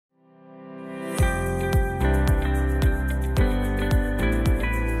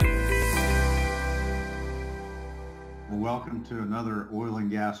welcome to another oil and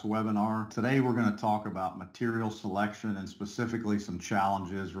gas webinar. Today we're going to talk about material selection and specifically some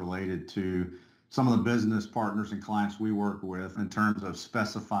challenges related to some of the business partners and clients we work with in terms of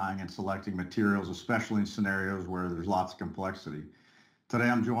specifying and selecting materials, especially in scenarios where there's lots of complexity.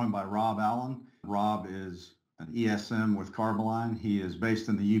 Today I'm joined by Rob Allan. Rob is an ESM with Carboline. He is based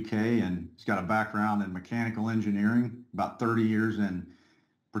in the UK and he's got a background in mechanical engineering, about 30 years in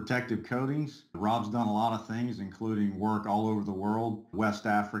protective coatings. Rob's done a lot of things, including work all over the world, West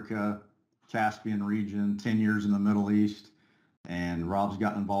Africa, Caspian region, 10 years in the Middle East. And Rob's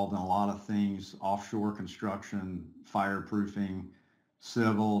gotten involved in a lot of things, offshore construction, fireproofing,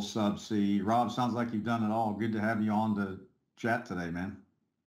 civil, subsea. Rob, sounds like you've done it all. Good to have you on to chat today, man.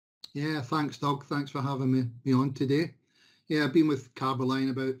 Yeah, thanks, Doug. Thanks for having me on today. Yeah, I've been with Carboline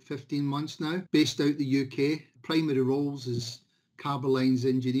about 15 months now, based out the UK. Primary roles is Carboline's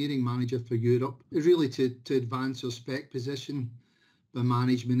engineering manager for Europe, really to advance our spec position by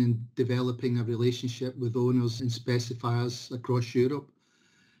management and developing a relationship with owners and specifiers across Europe,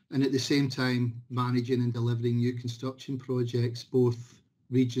 and at the same time managing and delivering new construction projects both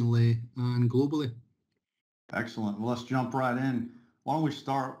regionally and globally. Excellent. Well, let's jump right in. Why don't we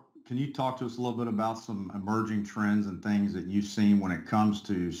start? Can you talk to us a little bit about some emerging trends and things that you've seen when it comes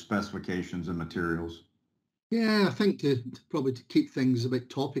to specifications and materials? Yeah, I think to keep things a bit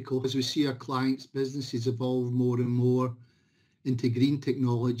topical, as we see our clients' businesses evolve more and more into green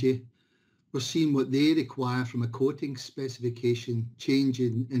technology, we're seeing what they require from a coating specification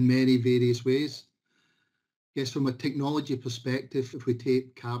changing in many various ways. I guess from a technology perspective, if we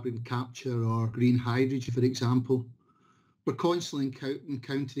take carbon capture or green hydrogen, for example, we're constantly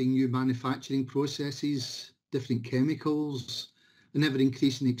encountering new manufacturing processes, different chemicals, and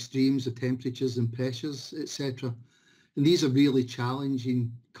ever-increasing extremes of temperatures and pressures, etc. And these are really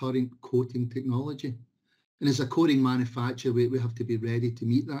challenging current coating technology. And as a coating manufacturer, we have to be ready to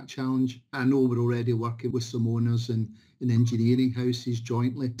meet that challenge. I know we're already working with some owners and engineering houses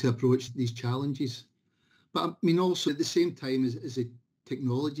jointly to approach these challenges. But I mean, also at the same time as a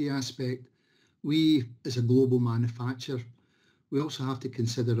technology aspect, we as a global manufacturer, we also have to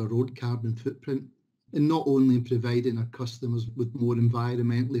consider our own carbon footprint. And not only in providing our customers with more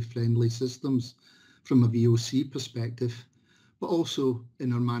environmentally friendly systems from a VOC perspective, but also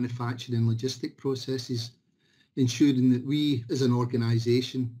in our manufacturing and logistic processes, ensuring that we as an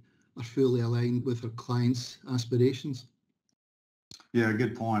organisation are fully aligned with our clients' aspirations. Yeah,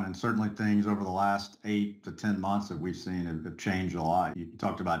 good point. And certainly things over the last 8 to 10 months that we've seen have changed a lot. You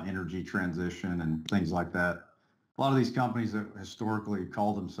talked about energy transition and things like that. A lot of these companies that historically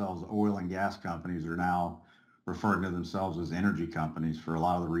called themselves oil and gas companies are now referring to themselves as energy companies for a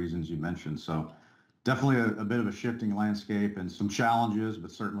lot of the reasons you mentioned. So definitely a bit of a shifting landscape and some challenges,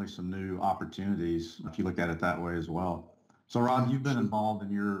 but certainly some new opportunities if you look at it that way as well. So Rob, you've been involved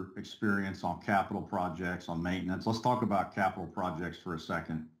in your experience on capital projects, on maintenance. Let's talk about capital projects for a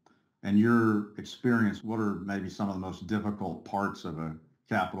second. And your experience, what are maybe some of the most difficult parts of a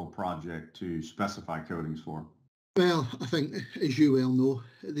capital project to specify coatings for? Well, I think, as you well know,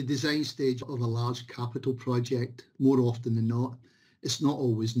 at the design stage of a large capital project, more often than not, it's not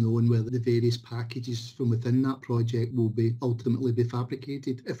always known whether the various packages from within that project will ultimately be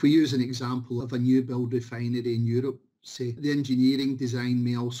fabricated. If we use an example of a new build refinery in Europe, say, the engineering design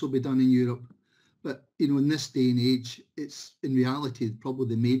may also be done in Europe. But, in this day and age, it's in reality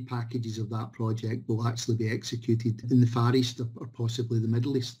probably the main packages of that project will actually be executed in the Far East or possibly the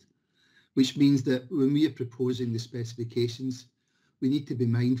Middle East, which means that when we are proposing the specifications, we need to be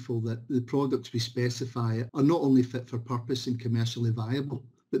mindful that the products we specify are not only fit for purpose and commercially viable,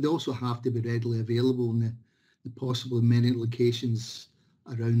 but they also have to be readily available in the possible many locations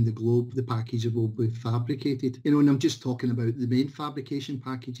around the globe the packages will be fabricated. And I'm just talking about the main fabrication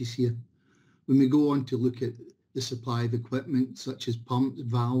packages here. When we go on to look at the supply of equipment such as pumps,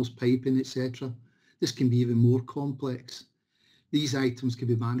 valves, piping, etc., this can be even more complex. These items can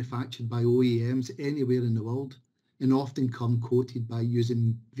be manufactured by OEMs anywhere in the world and often come coated by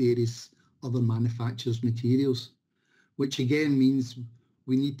using various other manufacturers' materials, which again means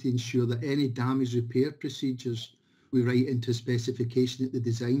we need to ensure that any damage repair procedures we write into specification at the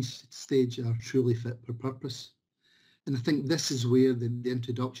design stage are truly fit for purpose. And I think this is where the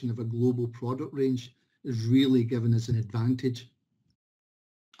introduction of a global product range is really given us an advantage.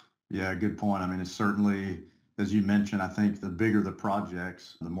 Yeah, good point. I mean, it's certainly, as you mentioned, I think the bigger the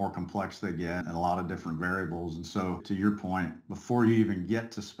projects, the more complex they get and a lot of different variables. And so to your point, before you even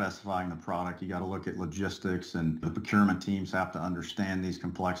get to specifying the product, you got to look at logistics, and the procurement teams have to understand these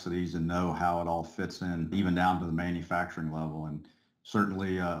complexities and know how it all fits in, even down to the manufacturing level. And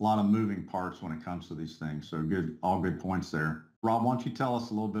certainly a lot of moving parts when it comes to these things. So good, all good points there. Rob, why don't you tell us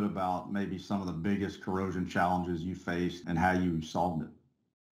a little bit about maybe some of the biggest corrosion challenges you faced and how you solved it?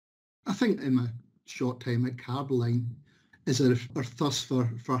 I think in my short time at Carboline is our thirst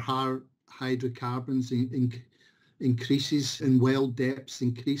for hard hydrocarbons increases and well depths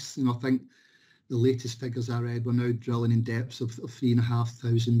increase. And I think the latest figures I read were now drilling in depths of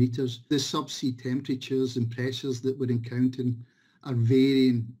 3,500 metres. The subsea temperatures and pressures that we're encountering are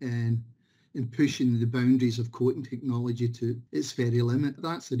varying and pushing the boundaries of coating technology to its very limit.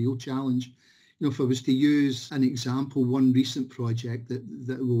 That's the real challenge. If I was to use an example, one recent project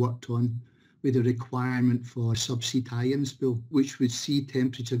that we worked on with a requirement for subsea tie-in spool, which would see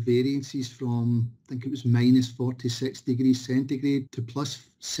temperature variances from, I think it was minus 46 degrees centigrade to plus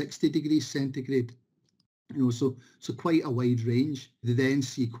 60 degrees centigrade. So quite a wide range. They then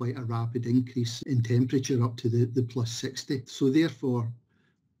see quite a rapid increase in temperature up to the plus 60. So therefore,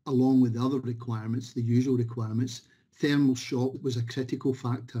 along with the other requirements, the usual requirements, thermal shock was a critical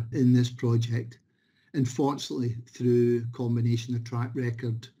factor in this project. And fortunately, through a combination of track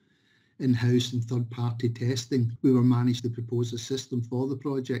record, in-house and third-party testing, we were managed to propose a system for the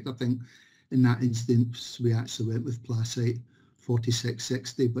project. I think in that instance, we actually went with Plasite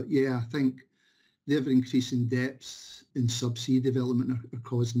 4660. But yeah, I think the ever-increasing depths in subsea development are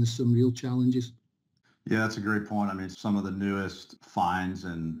causing us some real challenges. Yeah, that's a great point. I mean, some of the newest finds,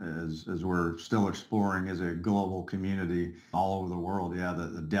 and as we're still exploring as a global community all over the world, yeah,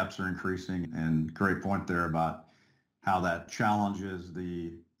 the depths are increasing. And great point there about how that challenges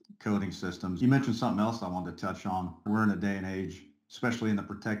the coating systems. You mentioned something else I wanted to touch on. We're in a day and age, especially in the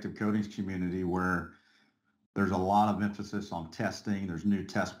protective coatings community, where there's a lot of emphasis on testing. There's new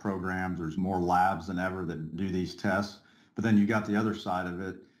test programs. There's more labs than ever that do these tests. But then you got the other side of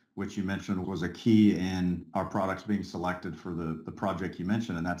it, which you mentioned was a key in our products being selected for the project you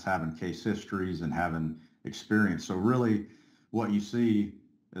mentioned, and that's having case histories and having experience. So really what you see,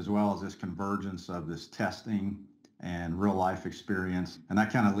 as well as this convergence of this testing and real life experience, and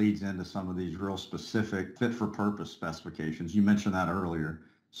that kind of leads into some of these real specific fit for purpose specifications. You mentioned that earlier.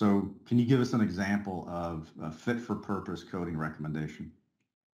 So can you give us an example of a fit for purpose coating recommendation?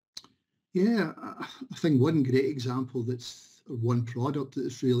 Yeah, I think one great example one product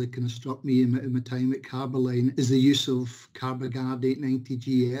that's really kind of struck me in my time at Carboline is the use of Carbogard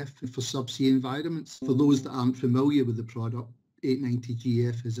 890GF for subsea environments. For those that aren't familiar with the product,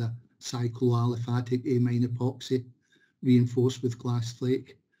 890GF is a cycloaliphatic amine epoxy reinforced with glass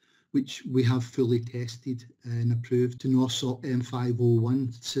flake, which we have fully tested and approved to NORSOC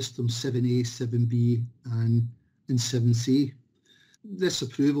M501 systems 7A, 7B and 7C. This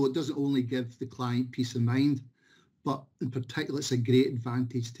approval, it doesn't only give the client peace of mind, but in particular, it's a great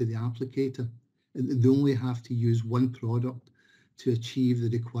advantage to the applicator. They only have to use one product to achieve the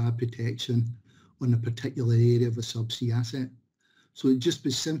required protection on a particular area of a subsea asset. So just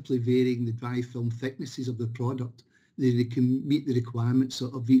by simply varying the dry film thicknesses of the product, they can meet the requirements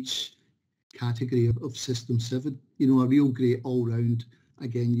of each category of System 7. A real great all-round,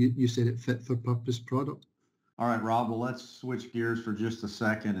 again, you said it, fit for purpose product. All right, Rob, well, let's switch gears for just a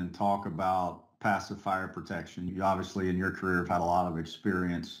second and talk about passive fire protection. You obviously in your career have had a lot of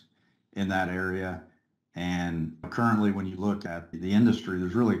experience in that area. And currently when you look at the industry,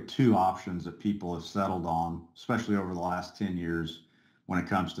 there's really two options that people have settled on, especially over the last 10 years when it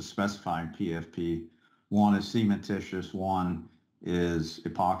comes to specifying PFP. One is cementitious, one is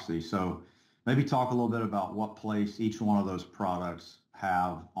epoxy. So maybe talk a little bit about what place each one of those products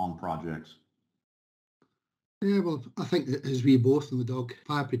have on projects. Yeah, well, I think that as we both know, Doug,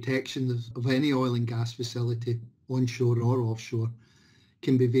 fire protection of any oil and gas facility, onshore or offshore,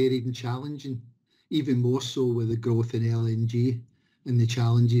 can be varied and challenging, even more so with the growth in LNG and the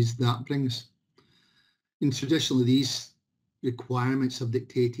challenges that brings. And traditionally, these requirements have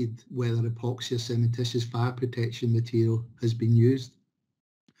dictated whether epoxy or cementitious fire protection material has been used.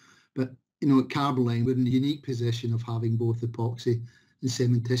 But, at Carboline, we're in a unique position of having both epoxy and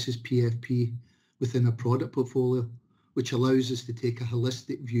cementitious PFP within a product portfolio, which allows us to take a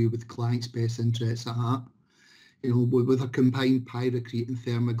holistic view with clients' best interests at heart. With a combined pyrocrete and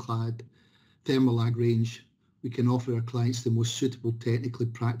thermoclad Thermalag range, we can offer our clients the most suitable, technically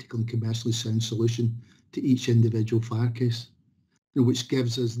practical and commercially sound solution to each individual fire case, which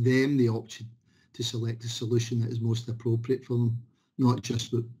gives us them the option to select a solution that is most appropriate for them, not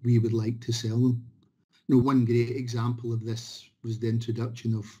just what we would like to sell them. One great example of this was the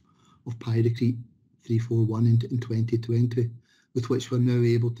introduction of Pyrocrete 341 in 2020, with which we're now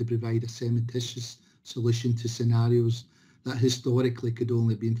able to provide a cementitious solution to scenarios that historically could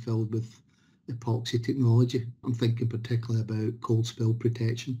only have been filled with epoxy technology. I'm thinking particularly about cold spill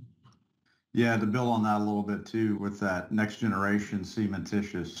protection. Yeah, to build on that a little bit too, with that next generation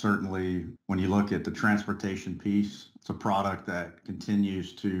cementitious, certainly when you look at the transportation piece, it's a product that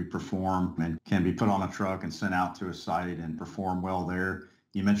continues to perform and can be put on a truck and sent out to a site and perform well there.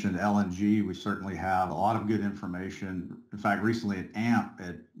 You mentioned LNG. We certainly have a lot of good information. In fact, recently at AMP,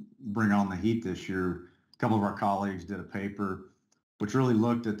 at Bring On the Heat this year, a couple of our colleagues did a paper which really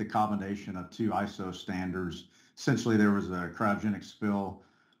looked at the combination of two ISO standards. Essentially, there was a cryogenic spill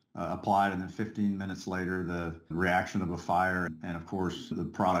applied, and then 15 minutes later, the reaction of a fire, and of course, the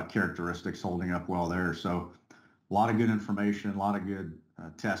product characteristics holding up well there. So a lot of good information, a lot of good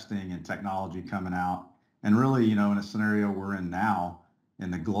testing and technology coming out. And really, in a scenario we're in now in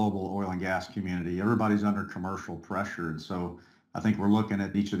the global oil and gas community, everybody's under commercial pressure. And so I think we're looking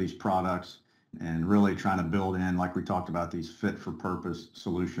at each of these products and really trying to build in, like we talked about, these fit for purpose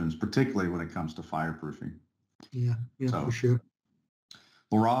solutions, particularly when it comes to fireproofing. Yeah, so, for sure.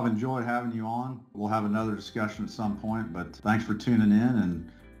 Well, Rob, enjoyed having you on. We'll have another discussion at some point, but thanks for tuning in,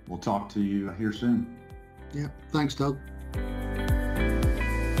 and we'll talk to you here soon. Yeah, thanks, Doug.